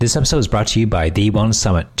This episode is brought to you by The Wellness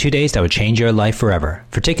Summit. 2 days that would change your life forever.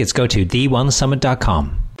 For tickets, go to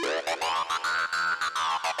thewellnesssummit.com.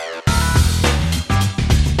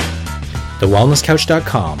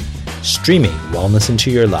 TheWellnessCouch.com, streaming wellness into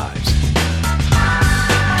your lives.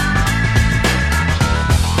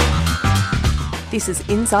 This is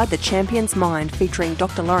Inside the Champion's Mind, featuring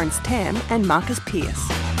Dr. Lawrence Tam and Marcus Pearce.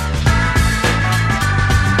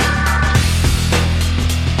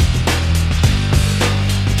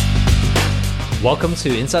 Welcome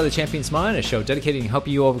to Inside the Champion's Mind, a show dedicated to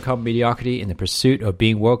helping you overcome mediocrity in the pursuit of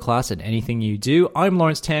being world-class at anything you do. I'm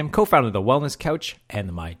Lawrence Tam, co-founder of The Wellness Couch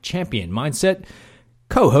and My Champion Mindset,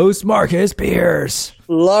 co-host Marcus Pearce.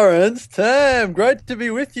 Lawrence Tam, great to be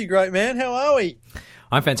with you, great man. How are we?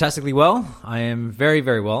 I'm fantastically well. I am very,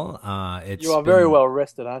 very well. You are very well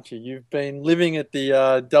rested, aren't you? You've been living at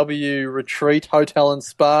the W Retreat Hotel and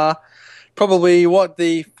Spa. Probably,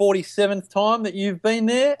 the 47th time that you've been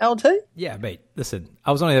there, LT? Yeah, mate. Listen,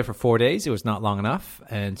 I was only there for 4 days. It was not long enough.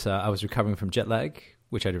 And I was recovering from jet lag,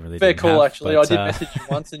 which I didn't really Fair call, have, actually. but, I did message you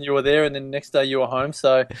once and you were there, and then the next day you were home.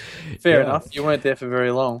 So, fair enough. You weren't there for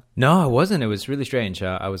very long. No, I wasn't. It was really strange.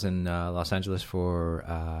 I was in Los Angeles for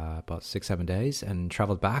about 6-7 days and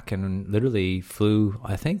traveled back and literally flew,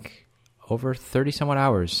 I think, over 30-somewhat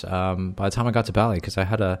hours by the time I got to Bali, because I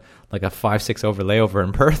had a 5-6 over layover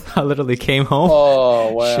in Perth. I literally came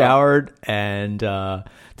home, showered, and did a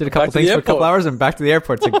couple things for a couple hours and back to the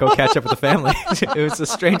airport to go catch up with the family. It was the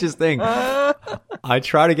strangest thing. I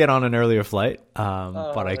tried to get on an earlier flight,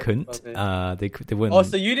 but I couldn't. They wouldn't. Oh,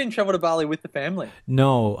 so you didn't travel to Bali with the family?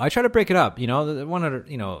 No, I tried to break it up.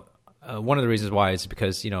 One of the reasons why is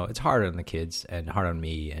because, it's hard on the kids and hard on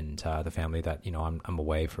me and the family that, I'm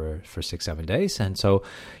away for 6-7 days. And so,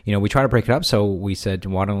 we try to break it up. So we said,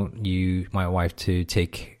 why don't you, my wife, to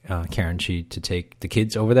take Karen, to take the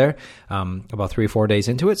kids over there about 3 or 4 days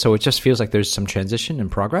into it. So it just feels like there's some transition and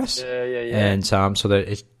progress. Yeah. And so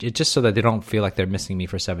that it just so that they don't feel like they're missing me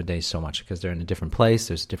for 7 days so much, because they're in a different place.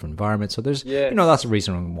 There's a different environment. So there's, that's the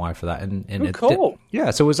reason why for that. And cool.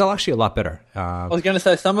 So it was actually a lot better. I was going to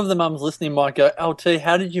say, some of the mums listening might go, LT,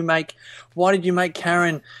 why did you make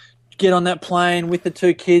Karen get on that plane with the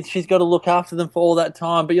 2 kids? She's got to look after them for all that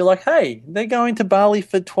time. But you're like, hey, they're going to Bali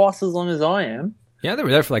for twice as long as I am. Yeah, they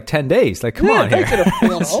were there for 10 days. Come on they here. could have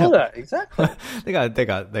been on holiday. Exactly. They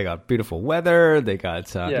got beautiful weather. They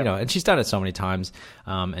got, and she's done it so many times.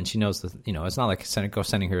 And she knows it's not like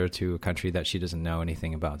sending her to a country that she doesn't know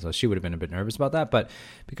anything about. So she would have been a bit nervous about that. But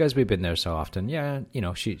because we've been there so often,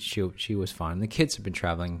 she was fine. The kids have been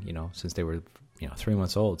traveling, since they were, 3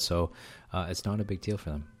 months old. So it's not a big deal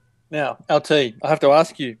for them. Now, LT, I have to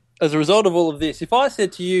ask you, as a result of all of this, if I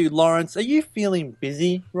said to you, Lawrence, are you feeling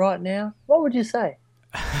busy right now? What would you say?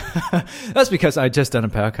 That's because I just done a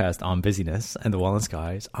podcast on busyness and the wellness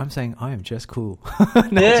guys. I'm saying I am just cool.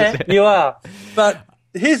 You are. But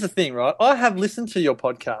here's the thing, right? I have listened to your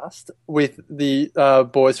podcast with the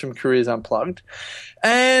boys from Careers Unplugged,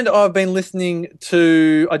 and I've been listening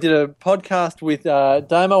to, I did a podcast with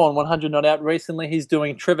Damo on 100 Not Out recently. He's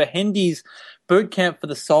doing Trevor Hendy's Boot Camp for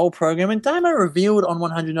the Soul program, and Damo revealed on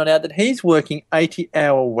 100 Not Out that he's working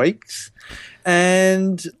 80-hour weeks,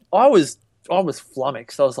 and I was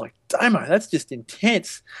flummoxed. I was like, Damo, that's just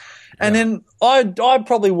intense. And then I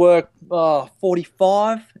probably work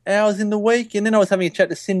 45 hours in the week, and then I was having a chat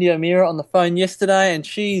to Cindy O'Meara on the phone yesterday, and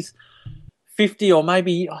she's 50, or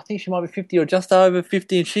maybe, I think she might be 50 or just over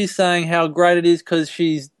 50, and she's saying how great it is because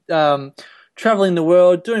she's traveling the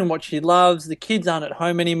world, doing what she loves. The kids aren't at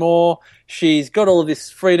home anymore. She's got all of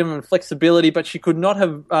this freedom and flexibility, but she could not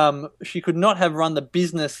have run the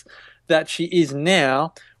business that she is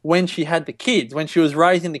now when she had the kids. When she was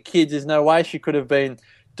raising the kids, there's no way she could have been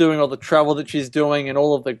doing all the travel that she's doing and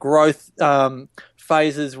all of the growth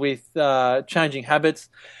phases with changing habits.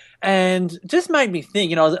 And just made me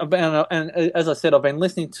think, and as I said, I've been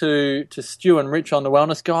listening to Stu and Rich on the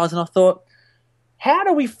Wellness Guys, and I thought, how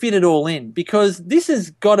do we fit it all in? Because this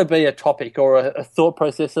has got to be a topic or a thought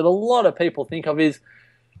process that a lot of people think of is,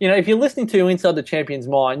 if you're listening to Inside the Champion's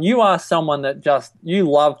Mind, you are someone that you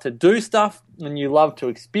love to do stuff and you love to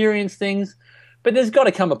experience things. But there's got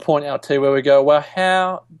to come a point, LT, where we go, well,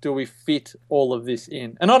 how do we fit all of this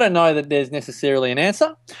in? And I don't know that there's necessarily an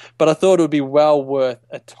answer, but I thought it would be well worth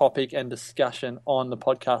a topic and discussion on the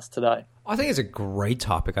podcast today. I think it's a great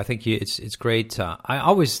topic. I think it's great. I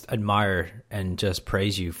always admire and just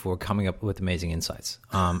praise you for coming up with amazing insights,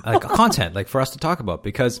 content, for us to talk about,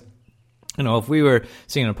 because if we were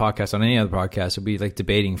seeing a podcast on any other podcast, it'd be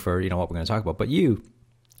debating for, what we're going to talk about. But you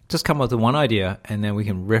just come up with one idea and then we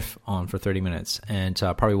can riff on for 30 minutes and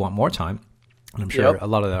probably want more time. And I'm sure a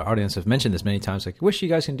lot of the audience have mentioned this many times, like, wish you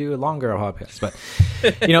guys can do a longer podcast, but,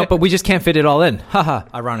 you know, but we just can't fit it all in. Haha,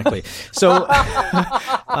 ironically. So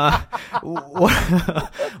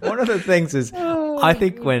one of the things is, I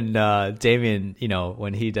think when Damien, you know,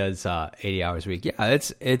 when he does 80 hours a week, yeah,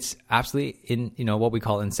 it's absolutely in, you know, what we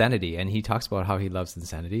call insanity. And he talks about how he loves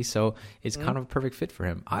insanity. So it's kind of a perfect fit for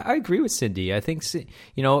him. I agree with Cindy. I think,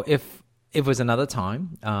 you know, if it was another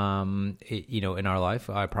time, you know, in our life,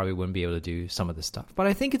 I probably wouldn't be able to do some of this stuff. But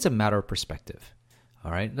I think it's a matter of perspective.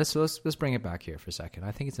 All right, let's bring it back here for a second.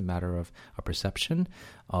 I think it's a matter of a perception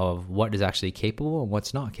of what is actually capable and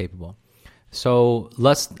what's not capable. So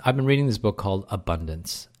I've been reading this book called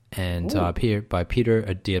Abundance, and by Peter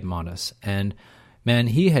Diamandis, and man,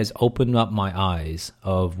 he has opened up my eyes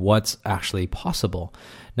of what's actually possible.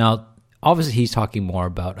 Now, obviously, he's talking more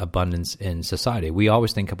about abundance in society. We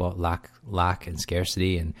always think about lack and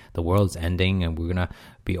scarcity, and the world's ending, and we're going to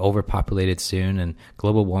be overpopulated soon, and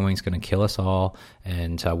global warming is going to kill us all,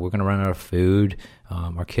 and we're going to run out of food.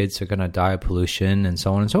 Our kids are going to die of pollution, and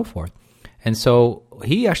so on and so forth. And so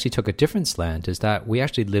he actually took a different slant, is that we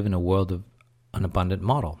actually live in a world of an abundant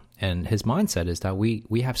model. And his mindset is that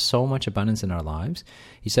we have so much abundance in our lives.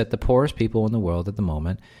 He said the poorest people in the world at the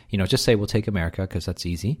moment, you know, just say we'll take America because that's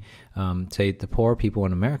easy. Say the poor people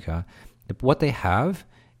in America, what they have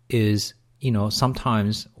is, you know,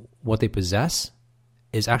 sometimes what they possess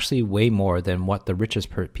is actually way more than what the richest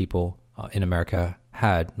people in America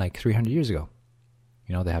had like 300 years ago.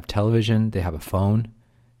 You know, they have television, they have a phone,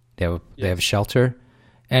 they have a shelter,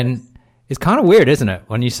 and it's kind of weird, isn't it,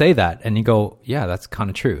 when you say that and you go, yeah, that's kind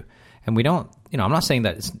of true. And we don't, you know, I'm not saying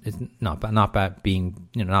that it's not bad being,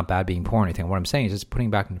 you know, not bad being poor or anything. What I'm saying is just putting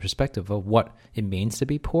back in perspective of what it means to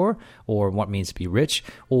be poor, or what it means to be rich,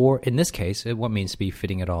 or in this case, what it means to be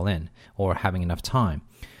fitting it all in or having enough time.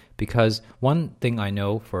 Because one thing I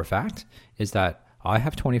know for a fact is that I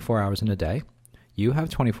have 24 hours in a day. You have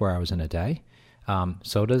 24 hours in a day.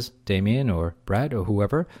 So does Damien or Brad or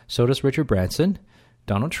whoever. So does Richard Branson,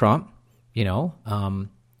 Donald Trump, you know,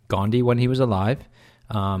 Gandhi when he was alive,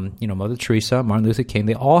 you know, Mother Teresa, Martin Luther King.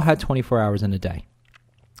 They all had 24 hours in a day.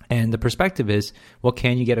 And the perspective is, what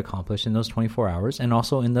can you get accomplished in those 24 hours, and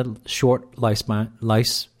also in the short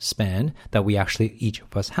lifespan that we actually each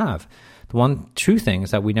of us have. The one true thing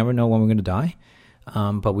is that we never know when we're going to die,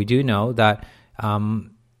 but we do know that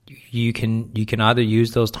you can either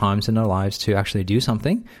use those times in our lives to actually do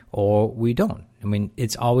something, or we don't. I mean,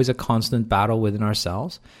 it's always a constant battle within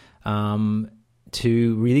ourselves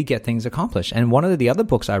to really get things accomplished. And one of the other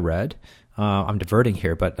books I read, I'm diverting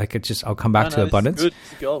here, but I'll come back to Abundance.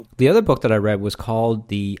 The other book that I read was called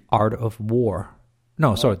The Art of War.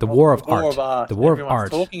 No, sorry, The War of Art. The War of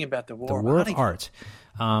Art. Talking about the War of Art.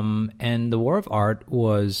 And The War of Art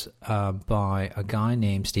was by a guy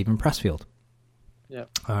named Stephen Pressfield. Yeah.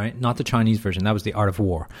 All right. Not the Chinese version. That was The Art of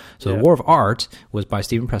War. So The War of Art was by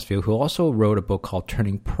Stephen Pressfield, who also wrote a book called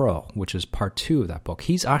Turning Pro, which is part 2 of that book.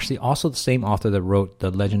 He's actually also the same author that wrote The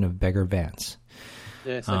Legend of Beggar Vance.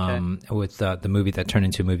 Yes, okay. With the movie that turned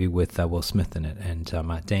into a movie with Will Smith in it and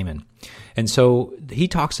Matt Damon. And so he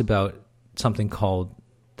talks about something called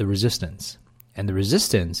the resistance. And the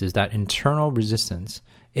resistance is that internal resistance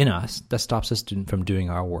in us that stops us from doing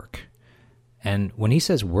our work. And when he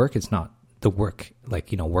says work, it's not the work,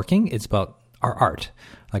 like, you know, working. It's about our art,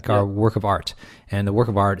 like our work of art. And the work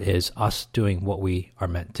of art is us doing what we are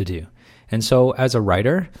meant to do. And so as a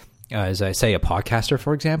writer, as I say, a podcaster,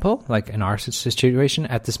 for example, like in our situation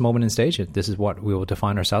at this moment in stage, this is what we will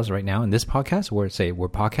define ourselves right now in this podcast, where we're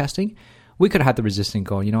podcasting, we could have had the resistance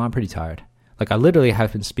going, you know, I'm pretty tired. Like I literally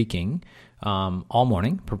have been speaking all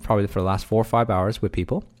morning, probably for the last 4 or 5 hours with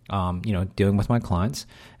people, you know, dealing with my clients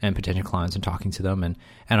and potential clients and talking to them. And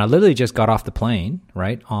I literally just got off the plane,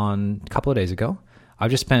 right, on a couple of days ago. I've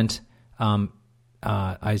just spent,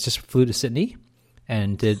 I just flew to Sydney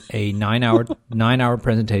and did a 9-hour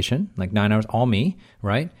presentation, like 9 hours, all me,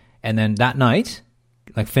 right? And then that night,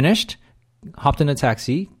 like finished, hopped in a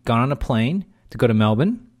taxi, got on a plane to go to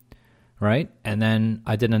Melbourne, right? And then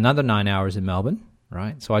I did another 9 hours in Melbourne,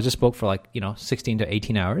 right? So I just spoke for like, you know, 16 to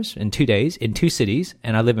 18 hours in 2 days in 2 cities,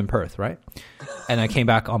 and I live in Perth, right? And I came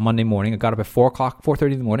back on Monday morning. I got up at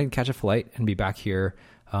 4:30 in the morning to catch a flight and be back here.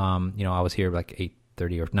 You know, I was here like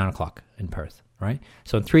 8:30 or 9 o'clock in Perth, right?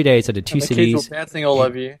 So in 3 days, I did 2 cities. The kids were bouncing all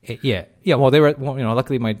over you. Yeah. Well, they were. Well, you know,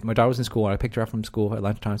 luckily my daughter was in school, and I picked her up from school at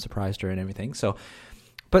lunchtime, surprised her, and everything. So,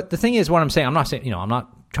 but the thing is, what I'm saying, I'm not saying, you know, I'm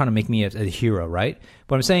not trying to make me a hero, right?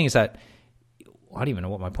 What I'm saying is that I don't even know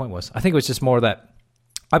what my point was. I think it was just more that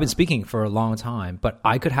I've been speaking for a long time, but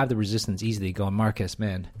I could have the resistance easily going, Marcus,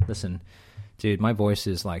 man, listen, dude, my voice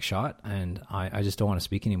is like shot and I just don't want to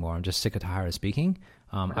speak anymore. I'm just sick and tired of speaking.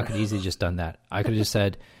 I could easily just done that. I could have just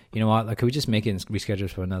said, you know what, like, could we just make it and reschedule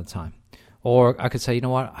for another time? Or I could say, you know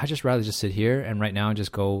what, I just rather just sit here and right now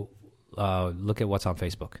just go look at what's on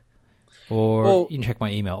Facebook. Or you can check my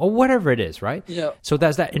email, or whatever it is, right? Yeah. So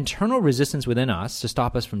there's that internal resistance within us to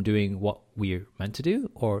stop us from doing what we're meant to do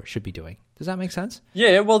or should be doing. Does that make sense?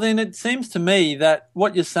 Yeah, well, then it seems to me that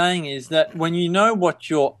what you're saying is that when you know what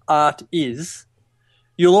your art is,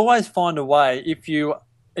 you'll always find a way, if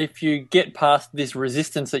you get past this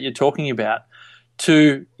resistance that you're talking about,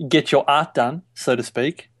 to get your art done, so to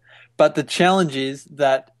speak. But the challenge is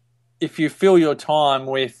that if you fill your time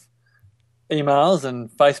with emails and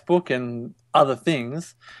Facebook and other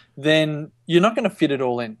things, then you're not going to fit it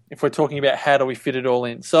all in, if we're talking about how do we fit it all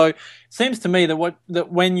in. So it seems to me that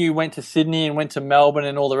when you went to Sydney and went to Melbourne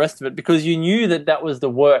and all the rest of it, because you knew that was the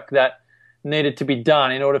work that needed to be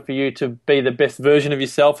done in order for you to be the best version of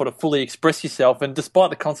yourself or to fully express yourself, and despite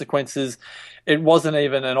the consequences, it wasn't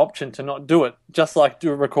even an option to not do it. Just like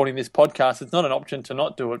recording this podcast, it's not an option to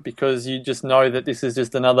not do it, because you just know that this is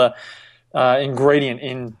just another ingredient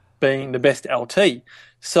in being the best LT.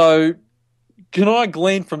 So can I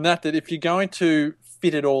glean from that if you're going to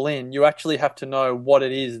fit it all in, you actually have to know what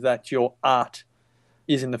it is that your art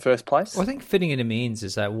is in the first place? Well, I think fitting it means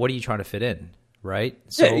is that what are you trying to fit in, right?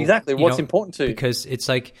 So, yeah, exactly. What's important to you? Because it's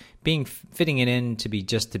like fitting it in to be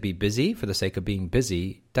busy for the sake of being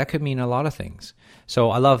busy. That could mean a lot of things.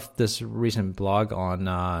 So I love this recent blog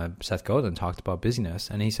on Seth Godin talked about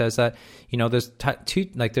busyness, and he says that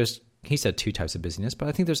he said two types of busyness, but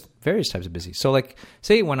I think there's various types of busy. So like,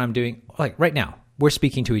 say when I'm doing, like right now, we're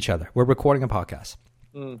speaking to each other. We're recording a podcast.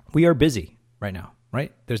 We are busy right now,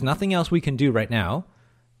 right? There's nothing else we can do right now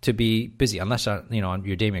to be busy, unless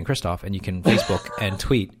you're Damien Christoph and you can Facebook and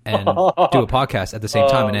tweet and do a podcast at the same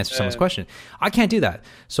time and answer someone's question. I can't do that.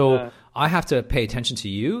 So I have to pay attention to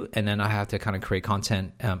you, and then I have to kind of create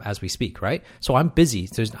content as we speak, right? So I'm busy.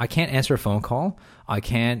 I can't answer a phone call. I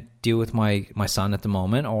can't deal with my son at the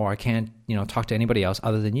moment, or I can't talk to anybody else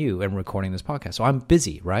other than you and recording this podcast. So I'm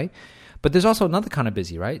busy, right? But there's also another kind of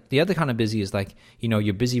busy, right? The other kind of busy is like,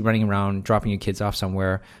 you're busy running around, dropping your kids off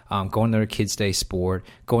somewhere, going to their kids' day sport,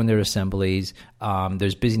 going to their assemblies.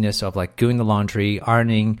 There's busyness of like doing the laundry,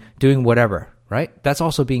 ironing, doing whatever, right? That's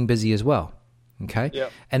also being busy as well. Okay. Yeah.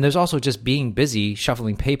 And there's also just being busy,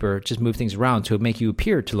 shuffling paper, just move things around to make you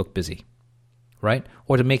appear to look busy, right?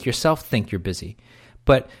 Or to make yourself think you're busy.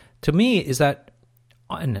 But to me is that,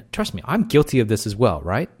 and trust me, I'm guilty of this as well,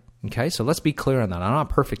 right? Okay, so let's be clear on that. I'm not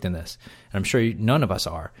perfect in this, and I'm sure none of us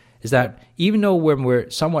are, is that even though when we're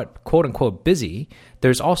somewhat quote-unquote busy,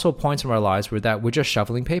 there's also points in our lives where that we're just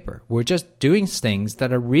shoveling paper. We're just doing things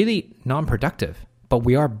that are really non-productive, but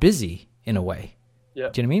we are busy in a way. Yeah.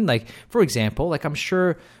 Do you know what I mean? Like, for example, like I'm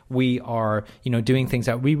sure we are, doing things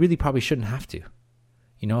that we really probably shouldn't have to.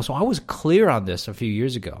 So I was clear on this a few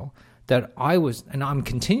years ago, that I was, and I'm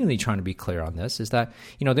continually trying to be clear on this, is that,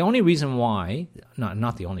 the only reason why,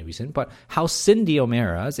 not the only reason, but how Cindy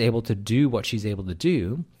O'Meara is able to do what she's able to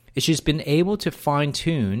do is she's been able to fine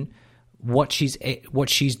tune what she's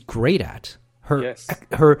great at,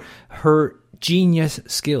 her genius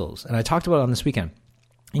skills. And I talked about it on this weekend.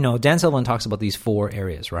 Dan Sullivan talks about these 4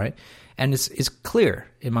 areas, right? And it's clear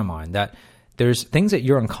in my mind that there's things that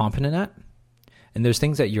you're incompetent at, and there's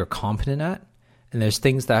things that you're competent at, and there's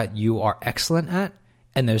things that you are excellent at,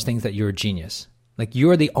 and there's things that you're a genius. Like,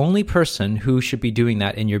 you're the only person who should be doing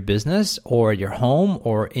that in your business or your home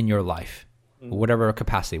or in your life, whatever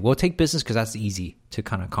capacity. We'll take business because that's easy to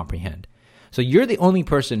kind of comprehend. So you're the only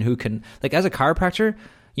person who can, like, as a chiropractor,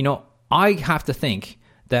 I have to think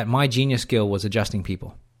that my genius skill was adjusting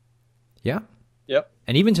people. Yeah? Yep.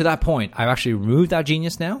 And even to that point, I've actually removed that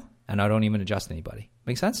genius now, and I don't even adjust anybody.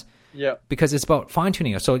 Make sense? Yeah. Because it's about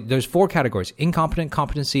fine-tuning. So there's 4 categories: incompetent,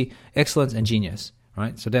 competency, excellence, and genius.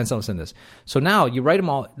 Right? So Dan Sullivan said this. So now you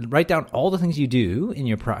write down all the things you do in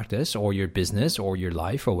your practice or your business or your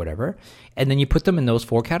life or whatever, and then you put them in those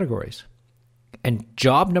 4 categories. And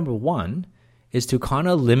job number 1 is to kind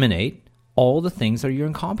of eliminate all the things that you're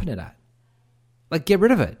incompetent at. Like, get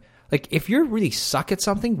rid of it. Like, if you're really suck at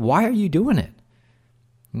something, why are you doing it?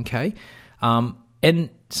 Okay?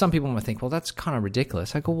 And some people might think, well, that's kind of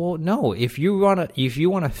ridiculous. I go, well, no. If you want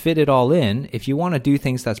to fit it all in, if you want to do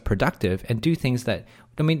things that's productive and do things that,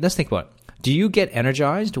 let's think about it. Do you get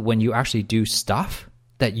energized when you actually do stuff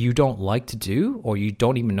that you don't like to do or you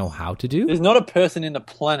don't even know how to do? There's not a person in the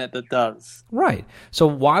planet that does. Right. So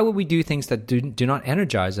why would we do things that do not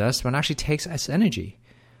energize us when it actually takes us energy?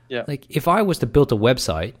 Yeah. Like, if I was to build a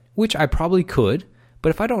website, which I probably could, But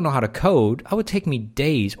if I don't know how to code, it would take me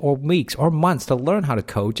days or weeks or months to learn how to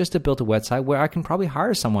code just to build a website where I can probably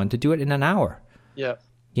hire someone to do it in an hour. Yeah.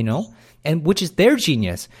 You know, and which is their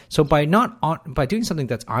genius. So by doing something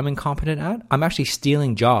that I'm incompetent at, I'm actually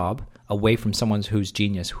stealing job away from someone who's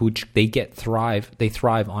genius, who they thrive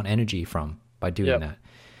on energy from by doing that.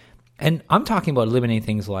 And I'm talking about eliminating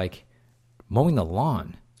things like mowing the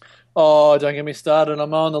lawn. Oh, don't get me started.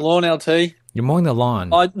 I'm mowing the lawn, LT. You're mowing the lawn.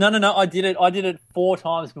 No. I did it 4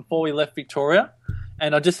 times before we left Victoria.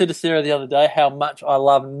 And I just said to Sarah the other day how much I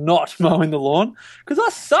love not mowing the lawn because I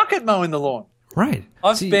suck at mowing the lawn. Right.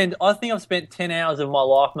 I think I've spent 10 hours of my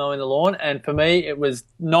life mowing the lawn, and for me, it was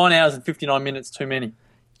 9 hours and 59 minutes too many.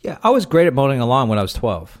 Yeah, I was great at mowing the lawn when I was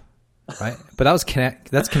 12, right? But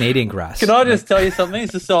that's Canadian grass. Can I just tell you something?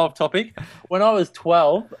 It's just so off topic. When I was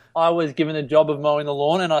 12, I was given the job of mowing the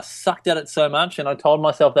lawn, and I sucked at it so much, and I told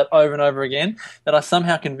myself that over and over again, that I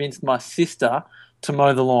somehow convinced my sister to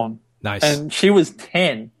mow the lawn. Nice. And she was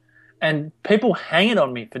 10, and people hang it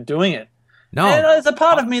on me for doing it. No. And there's a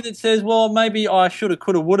part of me that says, well, maybe I shoulda,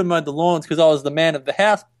 coulda, woulda mowed the lawns because I was the man of the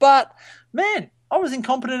house. But, man, I was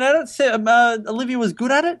incompetent at it. Olivia was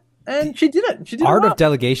good at it, and she did it. She did Art it well. of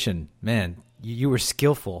delegation. Man, you were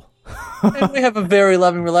skillful. And we have a very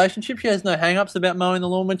loving relationship. She has no hang-ups about mowing the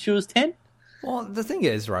lawn when she was 10. Well, the thing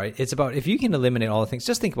is, right, it's about if you can eliminate all the things,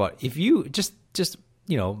 just think about it. If you just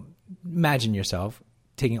imagine yourself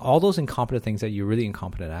taking all those incompetent things that you're really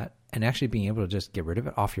incompetent at and actually being able to just get rid of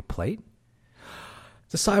it off your plate.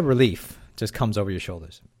 The sigh of relief just comes over your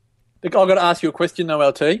shoulders. Look, I've got to ask you a question, though,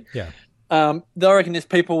 LT. Yeah. I reckon there's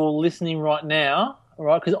people listening right now,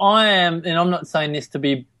 right? Because I am, and I'm not saying this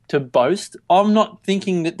to boast, I'm not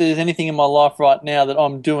thinking that there's anything in my life right now that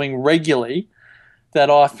I'm doing regularly that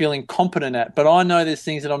I feel incompetent at. But I know there's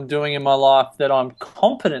things that I'm doing in my life that I'm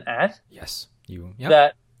competent at. Yes.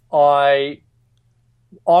 That I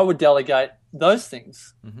would delegate those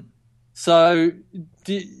things. Mm-hmm. So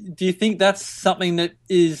do you think that's something that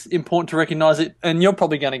is important to recognise it? And you're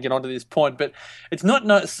probably going to get onto this point, but it's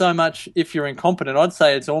not so much if you're incompetent. I'd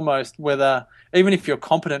say it's almost whether, even if you're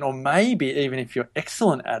competent or maybe even if you're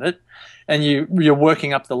excellent at it and you're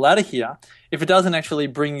working up the ladder here, if it doesn't actually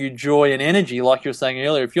bring you joy and energy, like you were saying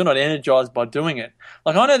earlier, if you're not energised by doing it.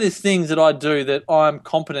 Like I know there's things that I do that I'm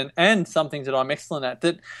competent and some things that I'm excellent at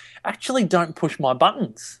that actually don't push my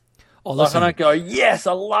buttons. Oh, like I don't go, yes,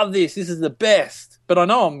 I love this. This is the best. But I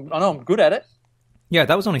know I'm good at it. Yeah,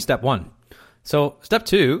 that was only step 1. So step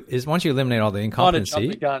 2 is once you eliminate all the incompetency. I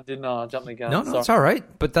jumped the gun, didn't I? I jumped the gun. No, it's all right.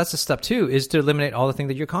 But that's the step 2 is to eliminate all the things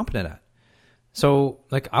that you're competent at. So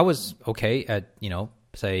like I was okay at, doing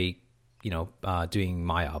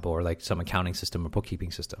MYOB or like some accounting system or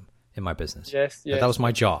bookkeeping system in my business. Yes. That was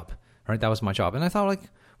my job, right? That was my job. And I thought like,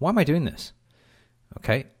 why am I doing this?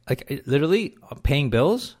 Okay. Like literally paying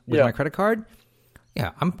bills with my credit card.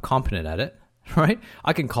 Yeah. I'm competent at it, right?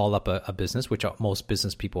 I can call up a business, which most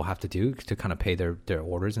business people have to do to kind of pay their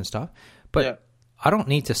orders and stuff. But I don't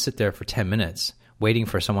need to sit there for 10 minutes waiting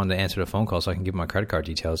for someone to answer the phone call so I can give them my credit card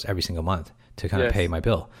details every single month to kind of pay my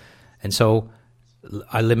bill. And so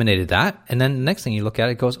I eliminated that. And then the next thing you look at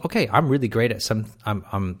it goes, okay, I'm really great at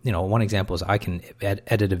one example is I can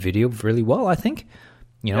edit a video really well, I think.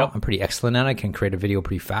 I'm pretty excellent at it. I can create a video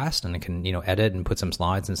pretty fast and I can, edit and put some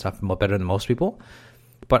slides and stuff better than most people.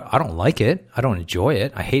 But I don't like it. I don't enjoy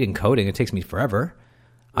it. I hate encoding. It takes me forever.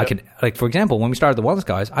 I could, for example, when we started the Wellness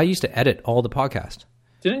Guys, I used to edit all the podcast.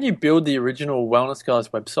 Didn't you build the original Wellness Guys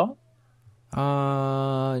website? You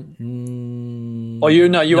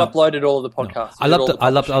uploaded all of the podcasts. No.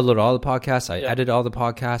 I uploaded all the podcasts. I edited all the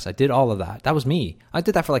podcasts. I did all of that. That was me. I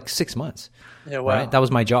did that for like 6 months. Yeah, wow. Right? That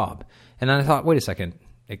was my job. And then I thought, wait a second.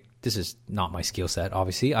 This is not my skill set,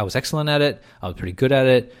 obviously. I was excellent at it. I was pretty good at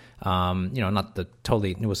it.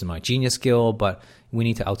 It wasn't my genius skill, but we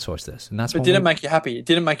need to outsource this. And that's. But did it make you happy? It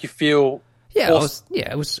didn't make you feel. Yeah,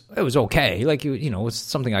 it was okay. Like it was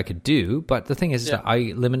something I could do. But the thing is that I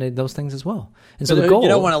eliminated those things as well. And so the goal. You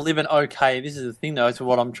don't want to live in okay. This is the thing, though. It's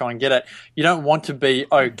what I'm trying to get at. You don't want to be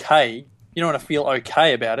okay. You don't want to feel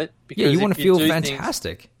okay about it. Because you want to feel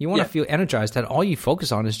fantastic. You want to feel energized. That all you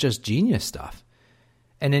focus on is just genius stuff.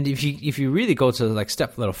 And then if you really go to like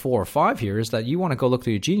step 4 or 5 here is that you want to go look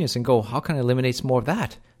through your genius and go, how can I eliminate some more of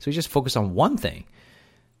that? So you just focus on one thing.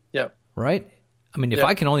 Yeah. Right? I mean, if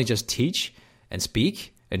I can only just teach and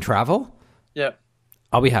speak and travel,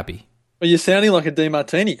 I'll be happy. Well, you're sounding like a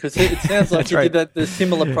DeMartini because it sounds like you did the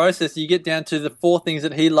similar process. You get down to the 4 things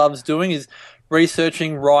that he loves doing is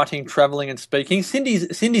researching, writing, traveling, and speaking. Cindy's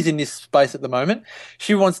in this space at the moment.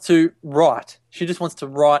 She wants to write. She just wants to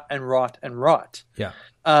write and write and write. Yeah.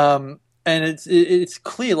 and it's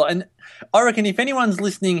clear. Like, and I reckon if anyone's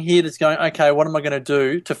listening here that's going, okay, what am I going to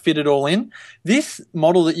do to fit it all in? This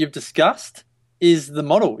model that you've discussed is the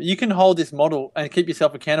model. You can hold this model and keep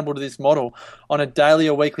yourself accountable to this model on a daily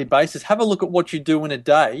or weekly basis. Have a look at what you do in a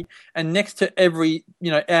day, and next to every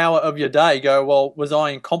hour of your day, go, well, was I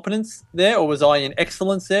in competence there, or was I in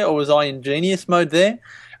excellence there, or was I in genius mode there?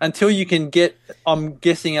 Until you can get, I'm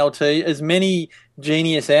guessing, LT, as many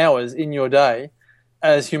genius hours in your day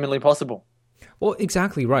as humanly possible. Well,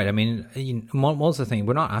 exactly right. I mean, most of the thing,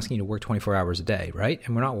 we're not asking you to work 24 hours a day, right?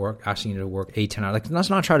 And we're not asking you to work 8-10 hours. Like, let's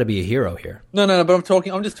not try to be a hero here. No, but I'm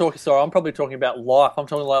probably talking about life. I'm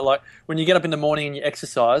talking like when you get up in the morning and you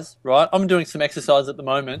exercise, right? I'm doing some exercise at the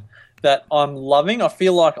moment that I'm loving. I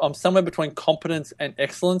feel like I'm somewhere between competence and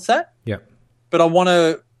excellence at. Yeah. But I want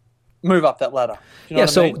to move up that ladder. You know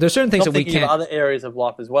what I mean? There's certain things that we can't. Of other areas of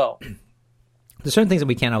life as well. There's certain things that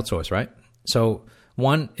we can't outsource, right? So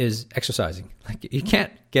one is exercising. Like, I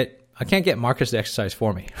can't get Marcus to exercise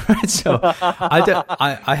for me, right? So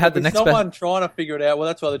I had the next someone trying to figure it out. Well,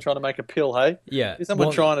 that's why they're trying to make a pill, hey? Yeah. There's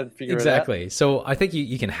someone trying to figure it out. Exactly. So I think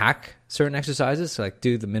you can hack certain exercises, so like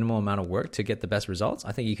do the minimal amount of work to get the best results.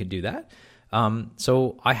 I think you can do that.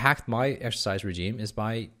 So I hacked my exercise regime is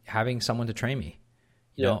by having someone to train me.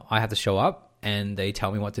 You know, I have to show up and they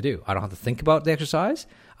tell me what to do. I don't have to think about the exercise.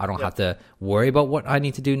 I don't have to worry about what I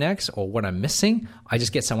need to do next or what I'm missing. I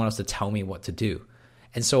just get someone else to tell me what to do.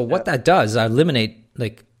 And so what that does is I eliminate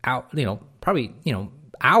probably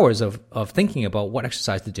hours of thinking about what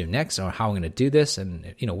exercise to do next or how I'm going to do this.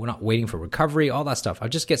 And, we're not waiting for recovery, all that stuff. I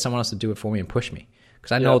just get someone else to do it for me and push me,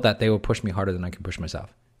 because I know that they will push me harder than I can push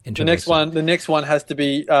myself. The next one has to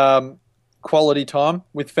be quality time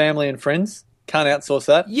with family and friends. Can't outsource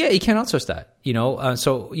that. Yeah, you can't outsource that. You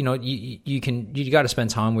got to spend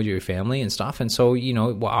time with your family and stuff. And so,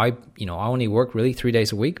 I only work really 3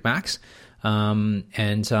 days a week max. And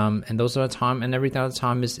those are the time, and every other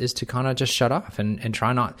time is to kind of just shut off and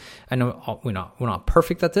try not. I know we're not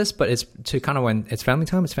perfect at this, but it's to kind of, when it's family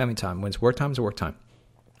time, it's family time. When it's work time, it's work time.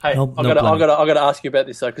 Hey, I got to ask you about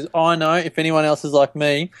this though, because I know if anyone else is like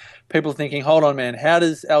me, people are thinking, hold on, man, how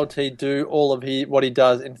does LT do all of what he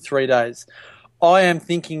does in 3 days? I am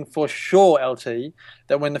thinking for sure, LT,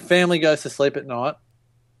 that when the family goes to sleep at night,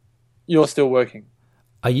 you're still working.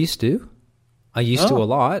 I used to a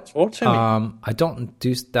lot. Talk to me. I don't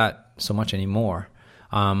do that so much anymore.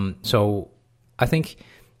 So I think,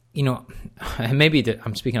 and maybe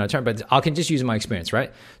I'm speaking out of turn, but I can just use my experience,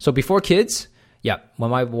 right? So before kids, when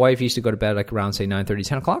my wife used to go to bed like around, say, 9:30,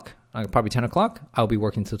 10 o'clock, probably 10 o'clock, I'll be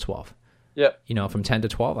working till 12. Yeah. From 10 to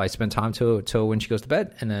 12, I spend time till when she goes to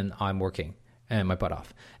bed, and then I'm working and my butt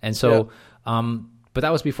off. And so, but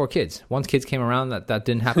that was before kids. Once kids came around, that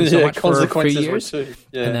didn't happen so much for a few years. And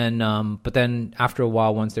then, but then after a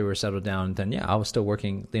while, once they were settled down, then I was still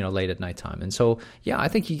working, late at nighttime. And so, I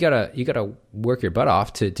think you gotta work your butt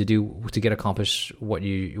off to accomplish what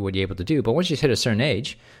you're able to do. But once you hit a certain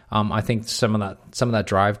age, I think some of that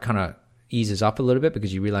drive kind of eases up a little bit,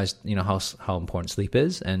 because you realize how important sleep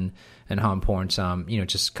is, and how important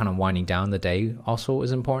just kind of winding down the day also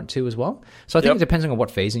is important too as well. So I think it depends on what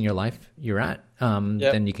phase in your life you're at.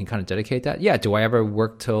 Then you can kind of dedicate that. Do I ever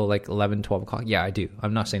work till like 11, 12 o'clock? Yeah, I do.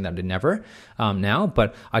 I'm not saying that I never now,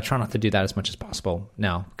 but I try not to do that as much as possible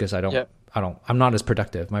now, because I'm not as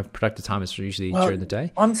productive. My productive time is usually during the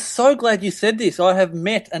day. I'm so glad you said this. I have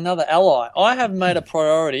met another ally. I have made a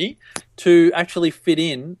priority to actually fit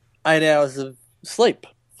in 8 hours of sleep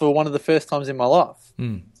for one of the first times in my life.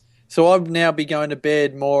 So I'll now be going to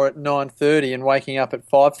bed more at 9:30 and waking up at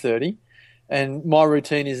 5:30. And my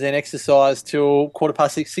routine is then exercise till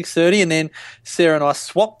 6:30, 6:30, and then Sarah and I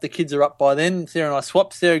swap. The kids are up by then. Sarah and I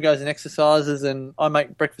swap. Sarah goes and exercises, and I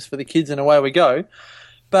make breakfast for the kids, and away we go.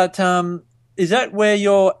 But is that where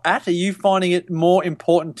you're at? Are you finding it more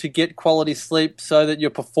important to get quality sleep so that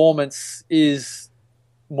your performance is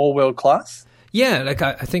more world class? Yeah, like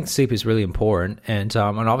I think sleep is really important, and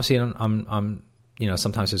obviously I'm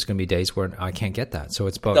sometimes there's going to be days where I can't get that, so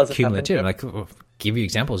it's about cumulative. Like, give you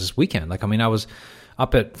examples this weekend. Like, I was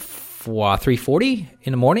up at 3:40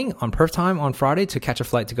 in the morning on Perth time on Friday to catch a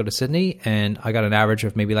flight to go to Sydney, and I got an average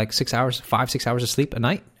of maybe like 6 hours of sleep a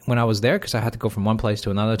night when I was there, because I had to go from one place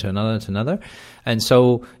to another to another to another. And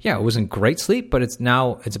so it wasn't great sleep, but it's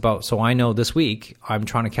about, so I know this week I'm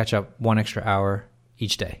trying to catch up 1 extra hour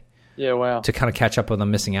each day. Yeah, wow. To kind of catch up on the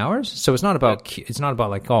missing hours. So it's not about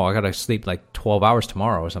like, oh, I got to sleep like 12 hours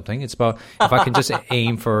tomorrow or something. It's about if I can just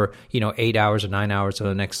aim for, 8 hours or 9 hours for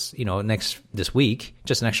the next this week,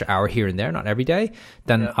 just an extra hour here and there, not every day,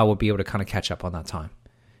 then I will be able to kind of catch up on that time.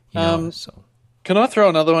 So can I throw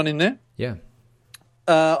another one in there? Yeah.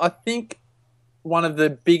 I think one of the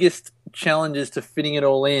biggest challenges to fitting it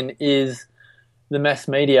all in is the mass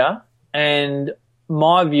media. And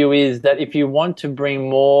my view is that if you want to bring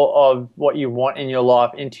more of what you want in your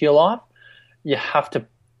life into your life, you have to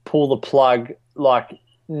pull the plug like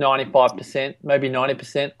 95%, maybe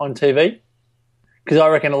 90% on TV. Because I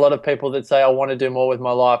reckon a lot of people that say, I want to do more with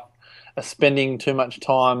my life, are spending too much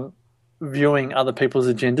time viewing other people's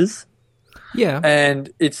agendas. Yeah.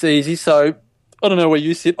 And it's easy. So I don't know where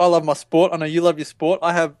you sit. I love my sport. I know you love your sport.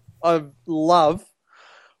 I love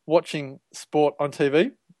watching sport on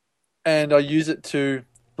TV, and I use it to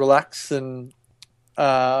relax and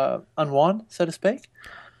unwind, so to speak.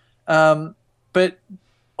 But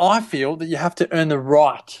I feel that you have to earn the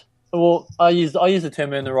right. Well, I use the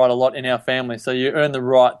term earn the right a lot in our family. So you earn the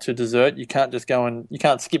right to dessert. You can't just you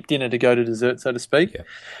can't skip dinner to go to dessert, so to speak. Yeah.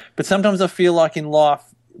 But sometimes I feel like in life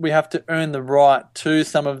we have to earn the right to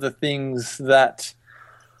some of the things that,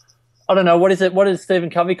 I don't know, what is it? What does Stephen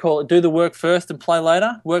Covey call it? Do the work first and play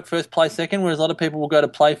later. Work first, play second, whereas a lot of people will go to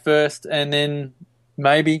play first and then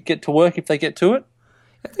maybe get to work if they get to it.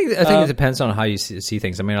 I think it depends on how you see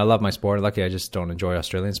things. I mean, I love my sport. Luckily, I just don't enjoy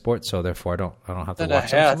Australian sports, so therefore I don't have to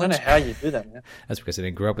watch them so much. I don't know how you do that, man. That's because I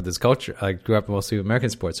didn't grow up with this culture. I grew up mostly with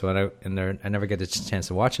American sports, so I never get a chance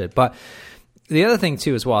to watch it. But the other thing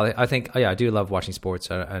too, as well, I think, I do love watching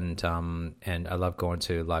sports, and I love going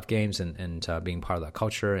to live games and being part of that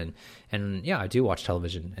culture, and yeah, I do watch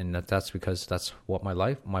television, and that's because that's what my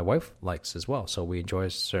wife likes as well. So we enjoy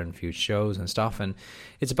certain few shows and stuff, and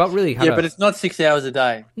it's about really how but it's not 6 hours a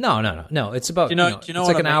day. No. It's about do you know it's what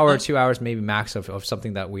like an I mean? hour, 2 hours, maybe max of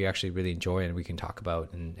something that we actually really enjoy and we can talk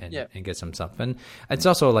about and get some stuff. And it's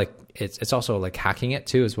also like it's also like hacking it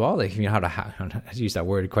too as well. Like, you know how to hack. I use that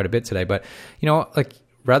word quite a bit today, but you know, like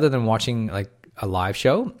rather than watching like a live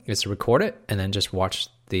show, is to record it and then just watch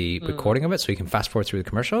the recording of it, so you can fast forward through the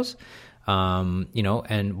commercials. You know,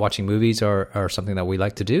 and watching movies are something that we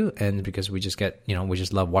like to do, and because we just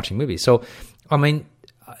love watching movies. So, I mean,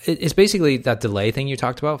 it's basically that delay thing you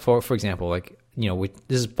talked about. For example, like, you know,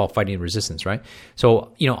 this is about fighting resistance, right?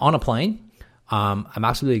 So, you know, on a plane, I'm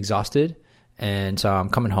absolutely exhausted, and I'm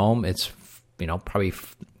coming home. It's, you know, probably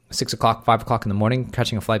 6 o'clock, 5 o'clock in the morning,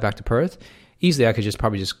 catching a flight back to Perth. Easily, I could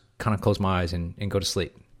probably just kind of close my eyes and go to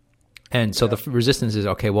sleep. And so the resistance is,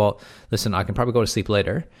 okay, well, listen, I can probably go to sleep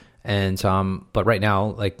later. And but right now,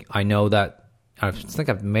 like, I know that, I think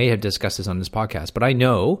I may have discussed this on this podcast, but I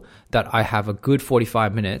know that I have a good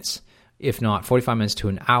 45 minutes, if not 45 minutes to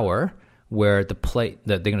an hour, where that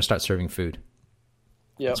they're going to start serving food.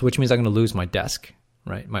 Yeah. So which means I'm going to lose my desk,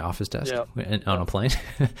 right? My office desk on a plane,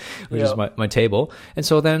 which is my table. And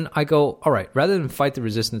so then I go, all right, rather than fight the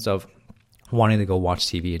resistance of wanting to go watch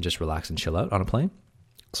TV and just relax and chill out on a plane.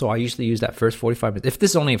 So I usually use that first 45 minutes.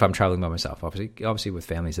 This is only if I'm traveling by myself. Obviously with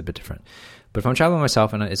family, it's a bit different. But if I'm traveling by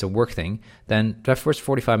myself and it's a work thing, then that first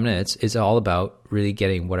 45 minutes is all about really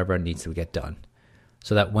getting whatever needs to get done.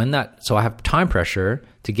 So that so I have time pressure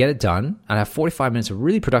to get it done, and I have 45 minutes of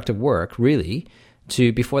really productive work, really,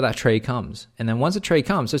 before that tray comes. And then once the tray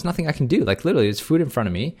comes, there's nothing I can do. Like, literally, there's food in front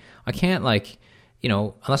of me. I can't, like, you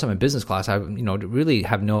know, unless I'm in business class, I, you know, really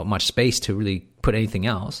have no much space to really put anything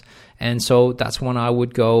else. And so that's when I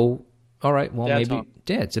would go, all right, well, maybe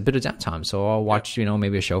it's a bit of downtime. So I'll watch, you know,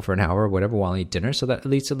 maybe a show for an hour or whatever while I eat dinner. So that at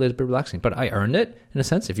least a little bit relaxing. But I earned it in a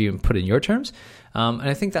sense, if you put it in your terms. And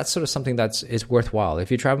I think that's sort of something is worthwhile.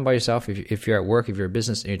 If you're traveling by yourself, if you're at work, if you're a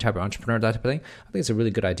business, and you're a type of entrepreneur, that type of thing, I think it's a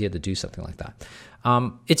really good idea to do something like that.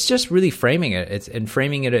 It's just really framing it.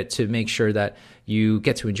 Framing it to make sure that you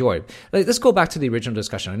get to enjoy it. Like, let's go back to the original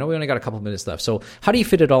discussion. I know we only got a couple of minutes left. So how do you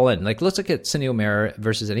fit it all in? Like, let's look at Cindy O'Meara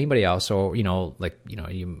versus anybody else, or, you know, like, you know,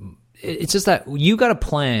 it's just that you got to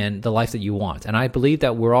plan the life that you want. And I believe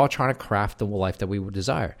that we're all trying to craft the life that we would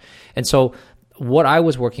desire. And so what I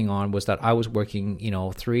was working on was that I was working, you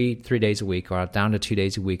know, three days a week, or down to 2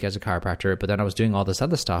 days a week as a chiropractor, but then I was doing all this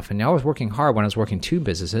other stuff. And now I was working hard when I was working two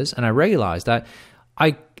businesses, and I realized that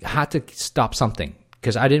I had to stop something,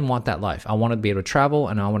 because I didn't want that life. I wanted to be able to travel,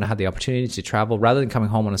 and I want to have the opportunity to travel rather than coming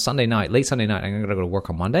home on a Sunday night, late Sunday night, and I'm going to go to work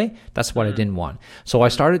on Monday. That's what I didn't want. So I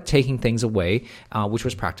started taking things away, which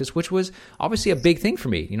was practice, which was obviously a big thing for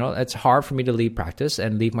me. You know, it's hard for me to leave practice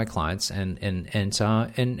and leave my clients and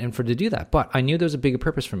for to do that. But I knew there was a bigger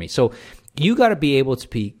purpose for me. So you got to be able to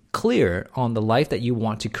be clear on the life that you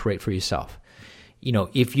want to create for yourself. You know,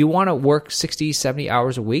 if you want to work 60, 70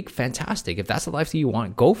 hours a week, fantastic. If that's the life that you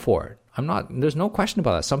want, go for it. There's no question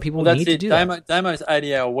about that. Some people need to do that. Damo's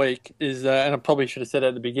 80-hour week is, and I probably should have said it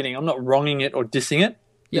at the beginning, I'm not wronging it or dissing it.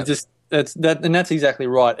 Yeah. It's just That's exactly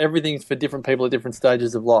right. Everything's for different people at different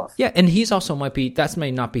stages of life. Yeah, and he's also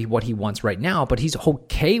may not be what he wants right now, but he's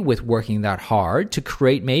okay with working that hard to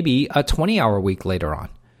create maybe a 20-hour week later on.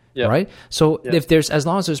 Yeah. Right. So as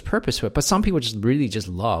long as there's purpose to it, but some people just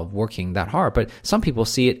love working that hard, but some people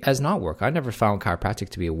see it as not work. I never found chiropractic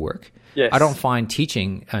to be a work. Yes. I don't find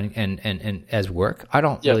teaching and as work. I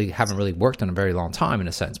don't haven't really worked in a very long time in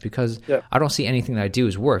a sense because I don't see anything that I do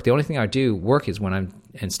as work. The only thing I do work is when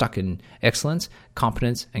I'm stuck in excellence,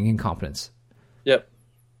 competence, and incompetence. Yep.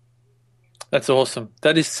 That's awesome.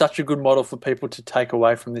 That is such a good model for people to take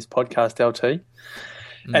away from this podcast, LT.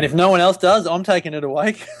 And if no one else does, I'm taking it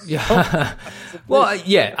away. Yeah. Well,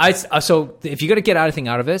 yeah. So if you're going to get anything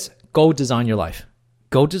out of this, go design your life.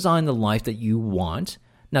 Go design the life that you want.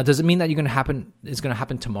 Now, does it mean that it's going to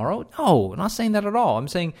happen tomorrow? No, I'm not saying that at all. I'm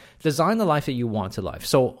saying design the life that you want to live.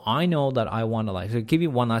 So I know that I want a life. So I'll give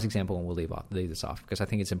you one last example and we'll leave this off because I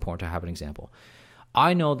think it's important to have an example.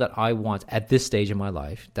 I know that I want, at this stage in my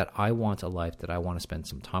life, that I want a life that I want to spend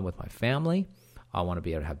some time with my family. I want to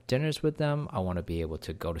be able to have dinners with them. I want to be able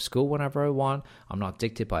to go to school whenever I want. I'm not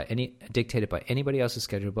dictated by anybody else's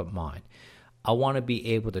schedule but mine. I want to be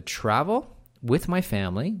able to travel with my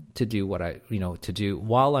family to do what to do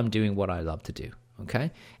while I'm doing what I love to do.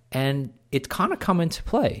 Okay. And it's kind of come into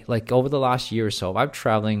play. Like over the last year or so, I'm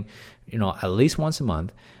traveling, at least once a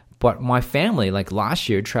month, but my family, like last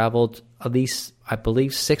year, traveled at least, I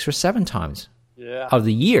believe, 6 or 7 times of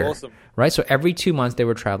the year. Awesome. Right? So every 2 months they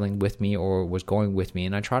were traveling with me or was going with me,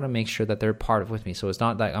 and I try to make sure that they're part of with me. So it's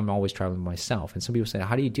not like I'm always traveling myself. And some people say,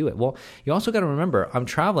 how do you do it? Well, you also got to remember I'm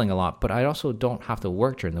traveling a lot, but I also don't have to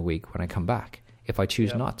work during the week when I come back if I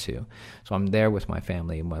choose not to. So I'm there with my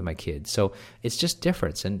family and with my kids. So it's just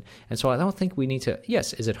different. And so I don't think we need to,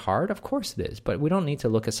 yes, is it hard? Of course it is. But we don't need to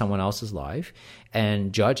look at someone else's life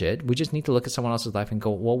and judge it. We just need to look at someone else's life and go,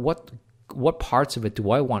 well, what parts of it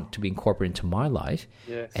do I want to be incorporated into my life?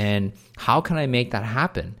 Yes. And how can I make that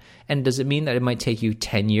happen? And does it mean that it might take you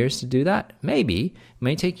 10 years to do that? Maybe. It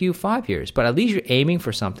may take you 5 years, but at least you're aiming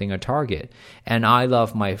for something, a target. And I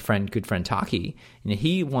love my good friend Taki, and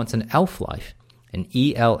he wants an ELF life, an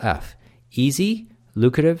ELF, easy,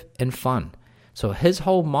 lucrative, and fun. So his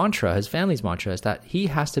whole mantra, his family's mantra, is that he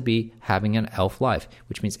has to be having an ELF life,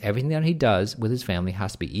 which means everything that he does with his family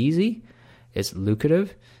has to be easy, it's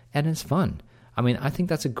lucrative, and it's fun. I mean, I think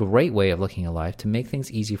that's a great way of looking at life, to make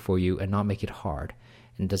things easy for you and not make it hard.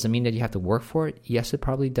 And does it mean that you have to work for it? Yes, it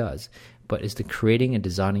probably does. But it's the creating and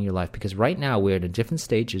designing your life, because right now we're at a different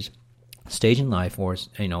stage in life, or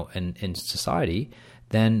in society,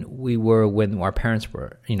 than we were when our parents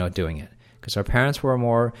were doing it. Because our parents were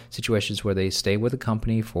more situations where they stay with a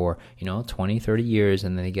company for 20, 30 years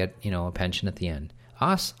and then they get a pension at the end.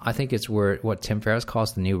 Us, I think it's what Tim Ferriss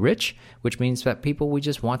calls the new rich, which means that we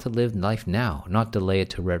just want to live life now, not delay it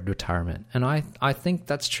to retirement. And I think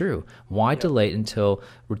that's true. Why delay it until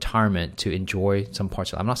retirement to enjoy some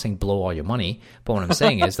parts of it? I'm not saying blow all your money, but what I'm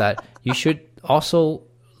saying is that you should also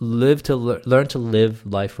learn to live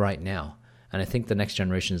life right now. And I think the next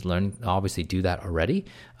generations obviously do that already.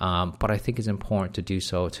 But I think it's important to do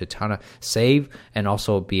so, to kind of save and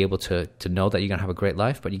also be able to know that you're going to have a great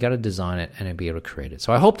life, but you got to design it and be able to create it.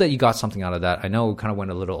 So I hope that you got something out of that. I know we kind of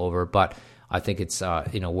went a little over, but I think it's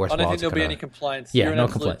worthwhile. I don't think there'll be any complaints. Yeah, You're an no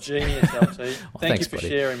absolute complaints. Genius, LT. Thank you for buddy.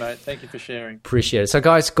 sharing, mate. Thank you for sharing. Appreciate it. So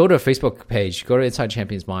guys, go to our Facebook page, go to Inside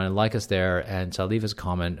Champions Mind, and like us there, and leave us a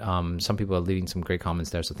comment. Some people are leaving some great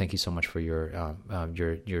comments there, so thank you so much for your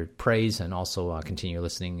praise, and also continue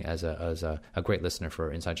listening as a great listener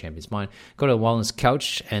for Inside Champions Mind. Go to Wellness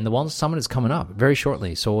Couch, and the Wellness Summit is coming up very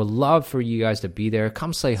shortly, so we'd love for you guys to be there.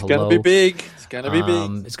 Come say hello. It's going to be big. It's going to be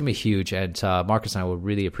big. It's going to be huge, and Marcus and I would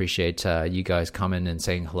really appreciate you guys coming and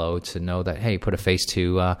saying hello, to know that, hey, put a face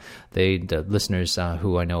to the listeners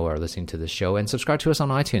who I know are listening to this show, and subscribe to us on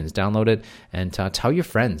iTunes, download it, and tell your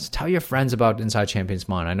friends about Inside Champions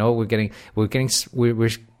Mind. I know we're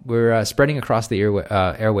spreading across the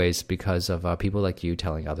airways because of people like you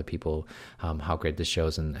telling other people how great this show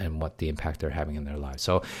is and what the impact they're having in their lives.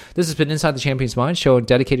 So this has been Inside the Champions Mind, show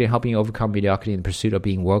dedicated to helping you overcome mediocrity in the pursuit of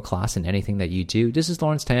being world class in anything that you do. This is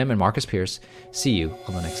Lawrence Tam and Marcus Pierce. See you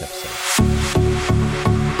on the next episode.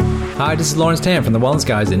 Hi, this is Lawrence Tam from the Wellness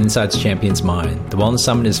Guys and Inside the Champions Mind. The Wellness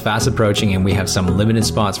Summit is fast approaching, and we have some limited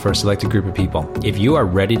spots for a selected group of people. If you are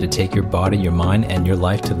ready to take your body, your mind, and your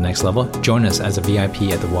life to the next level, join us as a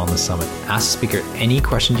VIP at the Wellness Summit. Ask the speaker any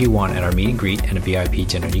questions you want at our meet and greet and a VIP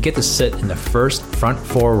dinner. You get to sit in the first front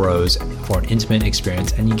 4 rows for an intimate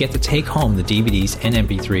experience, and you get to take home the DVDs and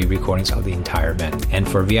MP3 recordings of the entire event. And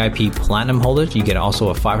for VIP Platinum holders, you get also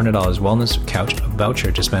a $500 Wellness Couch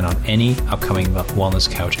voucher to spend on any upcoming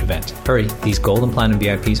Wellness Couch event. podcast. Hurry, these Gold and Platinum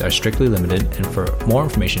VIPs are strictly limited, and for more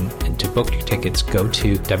information and to book your tickets, go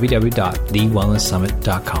to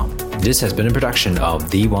www.thewellnesssummit.com. This has been a production of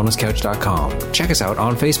TheWellnessCouch.com. Check us out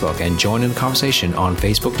on Facebook and join in the conversation on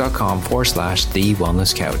Facebook.com/The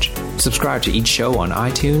Wellness Couch. Subscribe to each show on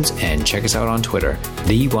iTunes and check us out on Twitter.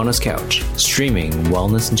 The Wellness Couch, streaming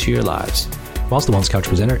wellness into your lives. Whilst the Wellness Couch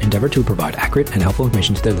presenter endeavor to provide accurate and helpful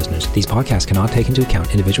information to their listeners, these podcasts cannot take into account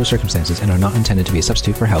individual circumstances and are not intended to be a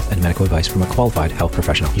substitute for health and medical advice from a qualified health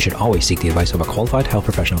professional. You should always seek the advice of a qualified health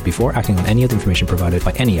professional before acting on any of the information provided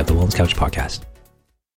by any of the Wellness Couch podcasts.